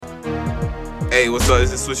Hey, what's up?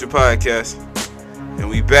 This is Swisher Podcast, and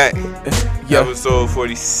we back. Episode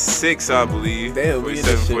 46, I believe. Damn,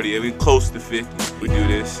 47, 48. We close to 50. We do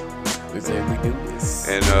this. We do this.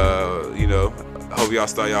 And, I hope y'all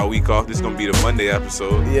start y'all week off. This is going to be the Monday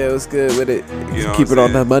episode. Yeah, it was good with it. You know keep it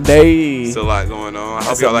on that Monday. It's a lot going on. I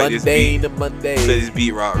hope y'all like this beat. Let this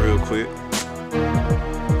beat rock real quick.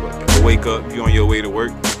 Wake up, you on your way to work.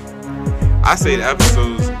 I say the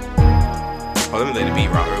episodes. Oh, let me let the beat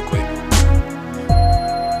rock real quick.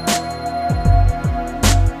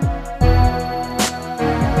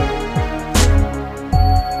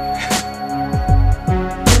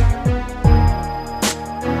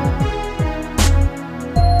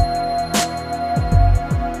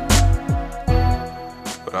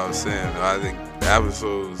 But I was saying, I think the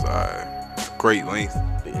episodes are great length.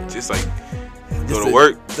 Yeah. Just like go to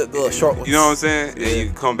work. The short ones. You know what I'm saying? Yeah. And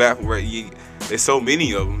you come back from work. There's so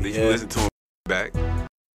many of them that you listen to them back.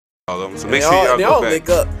 All of them. So make sure y'all go back. Link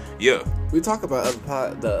up. Yeah. We talk about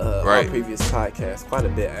our previous podcasts quite a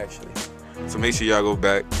bit actually. So make sure y'all go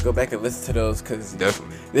back. Go back and listen to those because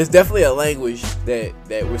Definitely. There's definitely a language that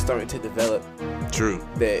we're starting to develop. True.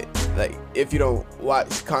 That like if you don't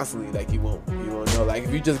watch constantly, like you won't know. Like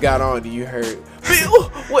if you just got on and you heard Bill,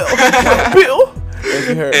 Bill. And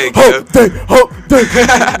you heard hope day.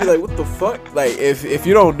 You're like, what the fuck? Like if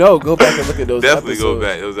you don't know, go back and look at those. Definitely episodes. go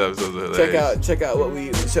back. Those episodes are hilarious.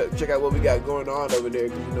 Check out what we got going on over there.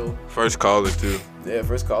 'Cause, you know, First caller too. Yeah,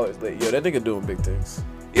 first caller's late. Yo, that nigga doing big things.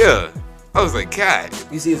 Yeah. I was like, God.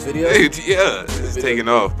 You see his video? Yeah, it's taking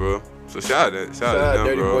off, bro. So shout out to them,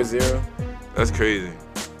 Dirty bro. Boy Zero. That's crazy.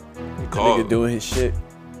 Nigga doing his shit.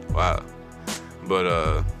 Wow.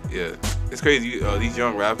 But yeah, it's crazy. These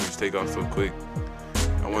young rappers take off so quick.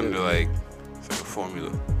 I wonder, like, it's like a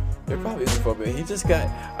formula. There probably is a formula.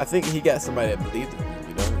 I think he got somebody that believes in him,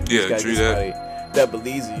 you know? Yeah, true that. That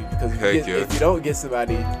believes in you. Because if you don't get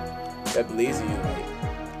somebody that believes in you, like,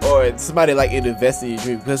 or somebody like invest in your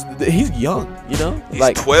dream, because he's young, you know? He's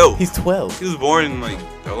like 12. He's 12. He was born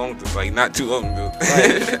not too long ago.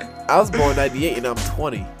 Like, I was born 98 and I'm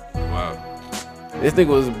 20. Wow. This nigga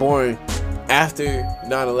was born after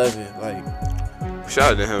 9/11. Like,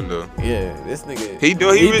 shout out to him though. Yeah, this nigga. You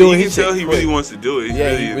can tell he really wants to do it. He's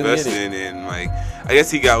really investing in like. I guess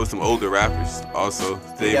he got with some older rappers also.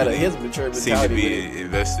 They his mature seem to be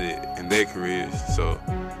invested in their careers. So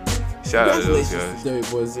shout out to those guys. Dirty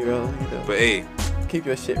Boy Zero, you know. But hey, keep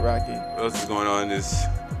your shit rocking. What else is going on in this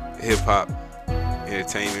hip hop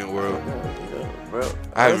entertainment world? Bro,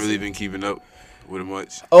 I haven't really been keeping up with it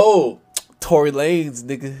much. Oh, Tory Lanez,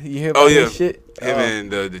 nigga, you hear about this shit? Him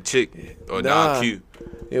and the chick or Don Q.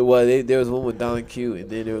 It was there was one with Don Q, and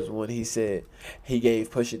then there was one he said he gave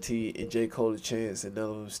Pusha T and J. Cole a chance, and none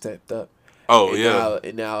of them stepped up. Oh,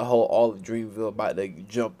 and now all of Dreamville about to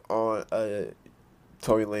jump on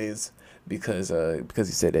Tory Lanez because he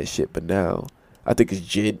said that shit. But now I think it's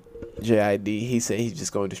JID. He said he's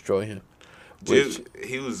just going to destroy him.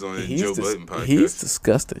 He was on the Joe Budden podcast. He's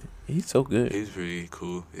disgusting. He's so good. He's pretty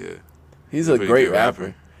cool. Yeah. He's a great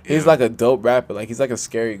rapper. He's like a dope rapper. Like he's like a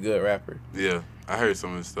scary good rapper. Yeah, I heard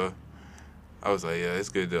some of his stuff. I was like, yeah, it's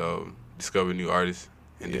good to discover new artists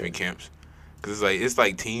in different camps. Cause it's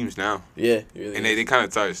like teams now. Yeah, really and they kind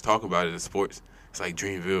of started to talk about it in sports. It's like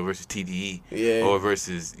Dreamville versus TDE, or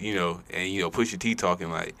versus and Pusha T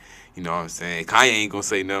talking like, you know what I'm saying. Kanye ain't gonna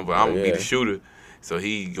say nothing, but I'm gonna be the shooter. So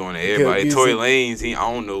he going to everybody. Tory Lanez, I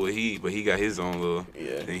don't know what but he got his own little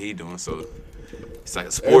thing he doing. So it's like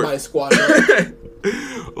a sport. Everybody squad up.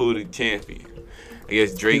 Who the champion? I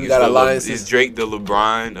guess Drake is Drake the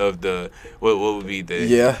LeBron of the what would be the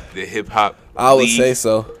hip hop? I would say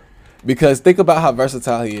so, because think about how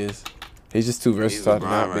versatile he is. He's just too versatile to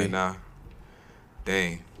not be. Right now.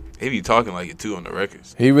 Dang, he be talking like it too on the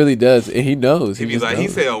records. He really does, and he knows. He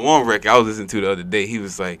said on one record I was listening to the other day. He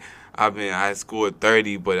was like, I scored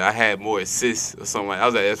 30, but I had more assists or something like that. I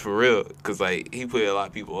was like, that's for real, cause like he put a lot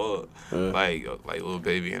of people up, like Lil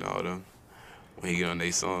Baby and all them. When he get on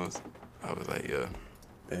their songs, I was like, yeah,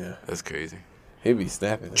 that's crazy. He be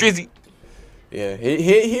snapping. Drizzy. Yeah,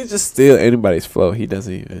 he just steal anybody's flow. He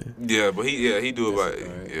doesn't even. Yeah, but he do about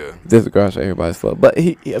it. Yeah. Disregards for everybody's flow, but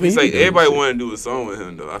it's like everybody want to do a song with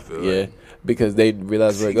him though. I feel like. Because they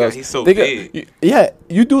realize where it goes. He's so big.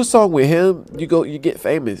 You do a song with him, you get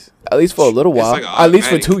famous at least for a little while, like at least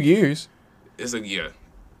for 2 years. It's like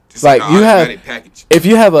It's like you have package. If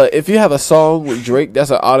you have a song with Drake, that's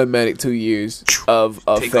an automatic 2 years of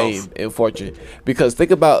fame and fortune. Because think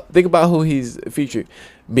about who he's featured: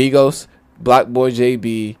 Migos, Black Boy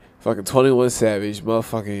JB, fucking 21 Savage,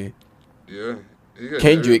 motherfucking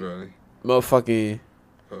Kendrick, motherfucking.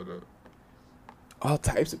 Hold up. all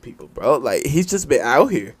types of people, bro. Like, he's just been out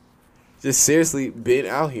here. Just seriously been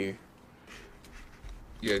out here.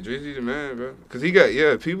 Yeah, Drizzy the man, bro. Because he got,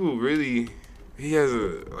 people really, he has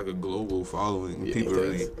a global following. Yeah, people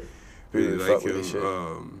really like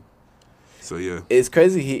him. So, yeah. It's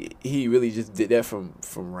crazy he really just did that from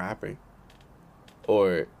rapping.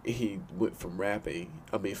 Or he went from acting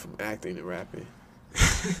to rapping.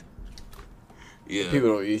 Yeah. People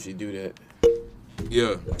don't usually do that.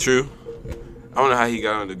 Yeah, true. I don't know how he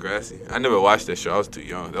got on Degrassi. I never watched that show. I was too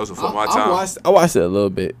young. That was before my time. I watched it a little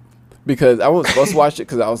bit because I wasn't supposed to watch it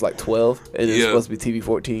because I was like 12 and it's supposed to be TV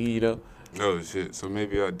 14. You know. Oh shit! So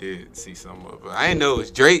maybe I did see some of it. I didn't know it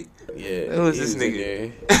was Drake. Yeah, that was this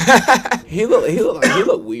nigga. he looked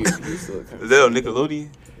weird. Is that on Nickelodeon?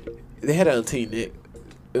 They had it on Teen Nick.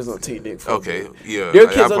 It was on Teen Nick. Okay, yeah. There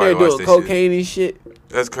were kids on there doing cocaine and shit.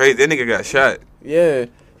 That's crazy. That nigga got shot. Yeah,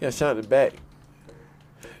 he got shot in the back.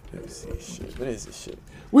 Let me see shit.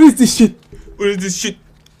 What is this shit?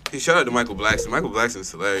 He shot out to Michael Blackson. Michael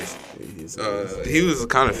Blackson's hilarious. He was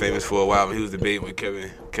kind of famous for a while when he was debating with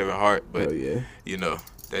Kevin Hart, but you know,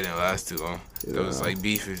 that didn't last too long. Yeah. It was like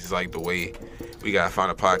beef is like the way we gotta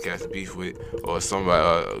find a podcast to beef with or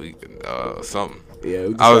somebody something. Yeah,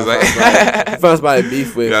 I was like, found somebody to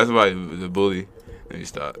beef with. Yeah, somebody the bully. Let me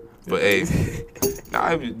stop. But hey,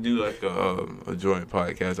 I would do like a joint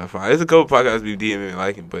podcast. I find there's a couple podcasts we DMing and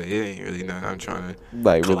liking, but it ain't really nothing I'm trying to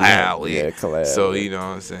like collab with. Yeah, collab. So you know what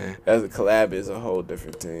I'm saying. As a collab is a whole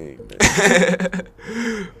different thing.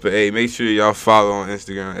 But hey, make sure y'all follow on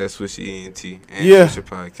Instagram at Swisher ENT and Swisher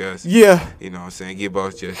Podcast. Yeah. You know what I'm saying. Get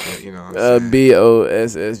Boss Jet. You know what I'm saying.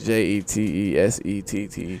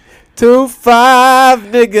 BOSSJETESETT 25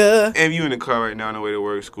 nigga. And if you in the car right now on the way to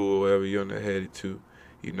work, school, wherever you're on the headed to.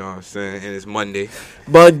 You know what I'm saying? And it's Monday.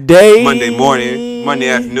 Monday morning. Monday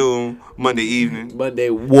afternoon. Monday evening.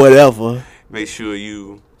 Monday whatever. Make sure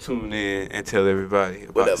you tune in and tell everybody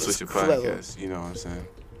about the Swisher Podcast. You know what I'm saying?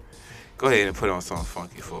 Go ahead and put on something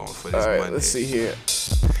funky for this All right, Monday. let's see here.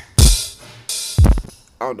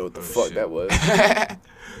 I don't know what the fuck shit. That was. That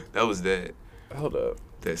was that. Hold up.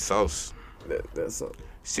 That sauce. That sauce.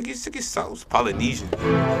 Sticky sauce. Polynesian.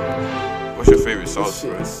 What's your favorite sauce,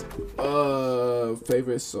 bro?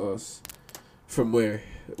 Favorite sauce from where?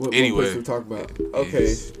 What anywhere. What we talking about?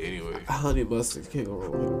 Okay. Anywhere. Honey mustard. Can't go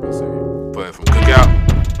wrong with honey mustard. But from Cookout.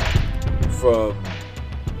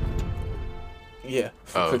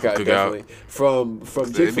 Cookout definitely. From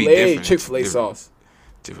Chick-fil-A sauce.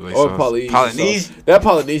 Chick-fil-A or sauce. Polynesian sauce. That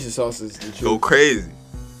Polynesian sauce is the truth. Go crazy.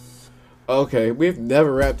 Okay, we've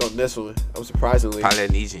never rapped on this one. I'm surprisingly.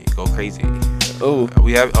 Polynesian, go crazy. Oh,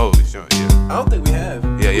 we have. Oh, sure, yeah. I don't think we have.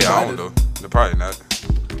 Yeah, I don't know. No, probably not.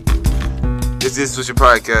 This is your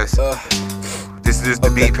podcast. This is the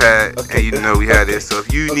beat pad, and you know we had this. So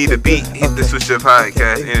if you need a beat, hit the Swisher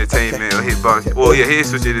Podcast Entertainment or hit Boss. Well, hit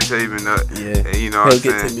Swisher Entertainment up. Yeah. And you know what I'm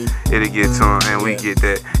saying? It'll get to him, and we get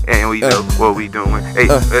that, and we know what we doing. Hey,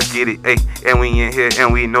 let's get it. Hey, and we in here,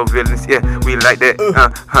 and we no villains. Yeah, we like that.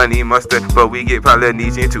 Honey mustard, but we get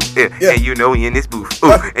Polynesian too. Yeah. And you know we in this booth.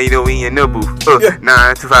 And you know we in the booth.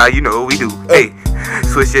 9 to 5, you know what we do. Hey.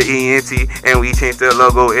 Swisher ENT, and we change the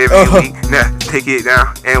logo every week. Now take it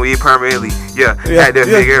down, and we permanently, had to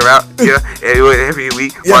figure out, every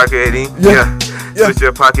week, marketing,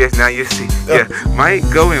 Swisher Podcast. Now you see, might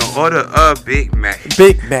go and order a Big Mac,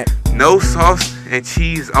 no sauce and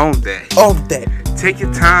cheese on that. Take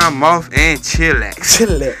your time off and chillax.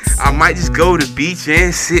 I might just go to the beach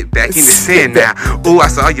and sit back in the sand now. Oh, I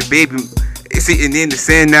saw your baby sitting in the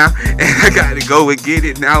sand now, and I gotta go and get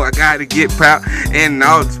it now. I gotta get proud, and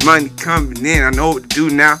all this money coming in. I know what to do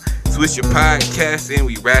now. Switch your podcast, and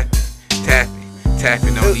we rapping,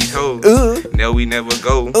 tapping on these hoes. No, we never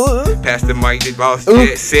go. Pass the mic, the boss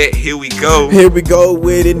set. Here we go. Here we go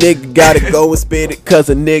with it, nigga. Gotta go and spit it, cause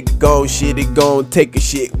a nigga gon' shit it, gon' take a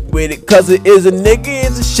shit with it, cause it is a nigga,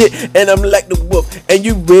 is a shit, and I'm like the wolf, and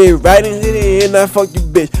you red right in it, and I fuck you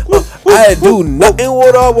bitch. I do nothing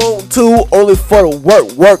what I want to, only for the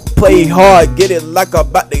work, play hard, get it like I'm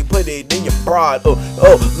about to put it in your broad.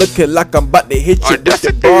 Looking like I'm about to hit you with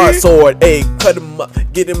the broadsword. Hey, cut him up,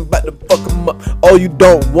 get him about to fuck him up. Oh, you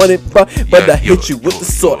don't want it, but I hit you with the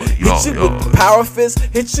sword, hit you with the power fist,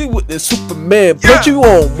 hit you with the Superman. But you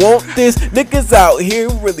won't want this. Niggas out here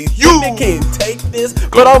really think they can't take this,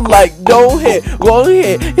 but I'm like, go ahead,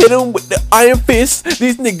 hit them with the iron fist.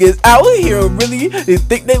 These niggas out here really they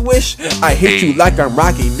think they wish I hit you like I'm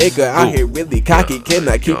Rocky, nigga. Out here really cocky. Can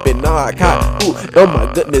I keep it on cock? Ooh, oh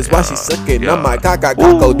my goodness, why she sucking on my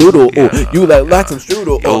cock-a-cock doodle? Ooh, you like some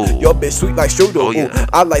strudel. Ooh, your bitch sweet like strudel. Ooh,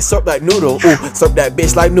 I like syrup like noodle. Ooh, serve that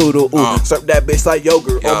bitch like noodle. Ooh, serve that bitch like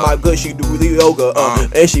yogurt. Oh my good, she do the yoga.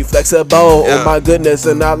 And she flexible. Oh my goodness,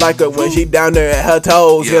 and I like her when she down there at her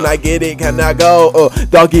toes. Can I get it? Can I go?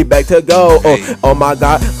 Doggy back to go. Oh my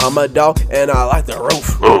god, I'm a dog and I like the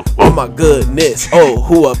roof. Oh my goodness. Oh,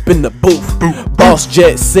 who up in the booth? Boss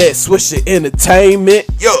Jet said Swisher Entertainment.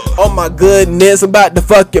 Oh my goodness, I'm about to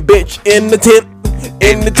fuck your bitch in the tent.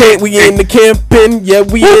 In the tent, we in the camping, yeah,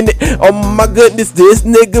 we in it. Oh my goodness, this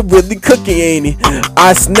nigga really cooking, ain't he?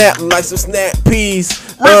 I snap like some snap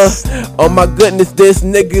peas. Oh my goodness, this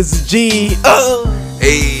nigga's a G.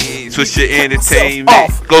 Hey, Swisher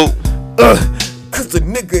Entertainment, go. Cause the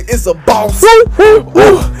nigga is a boss.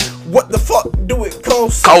 What the fuck do it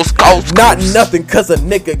cost? Cost. Not nothing, cause a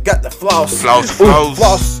nigga got the floss. Floss.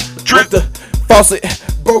 With the faucet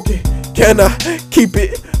broken, can I keep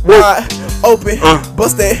it wide open?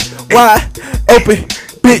 Bust that wide open,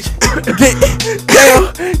 bitch. Get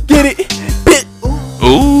down, get it, bitch.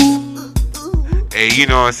 Ooh. Hey, you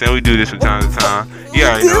know what I'm saying? We do this from time to time. You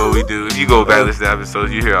already know what we do. If you go back listen to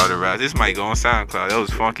episodes, you hear all the raps. This might go on SoundCloud. That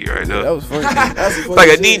was funky right there. That was funky. That was like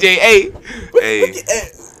a DJ. Hey.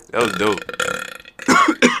 That was dope.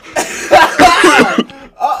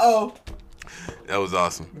 Uh-oh. That was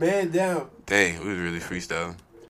awesome. Man down. Dang, we was really freestyling.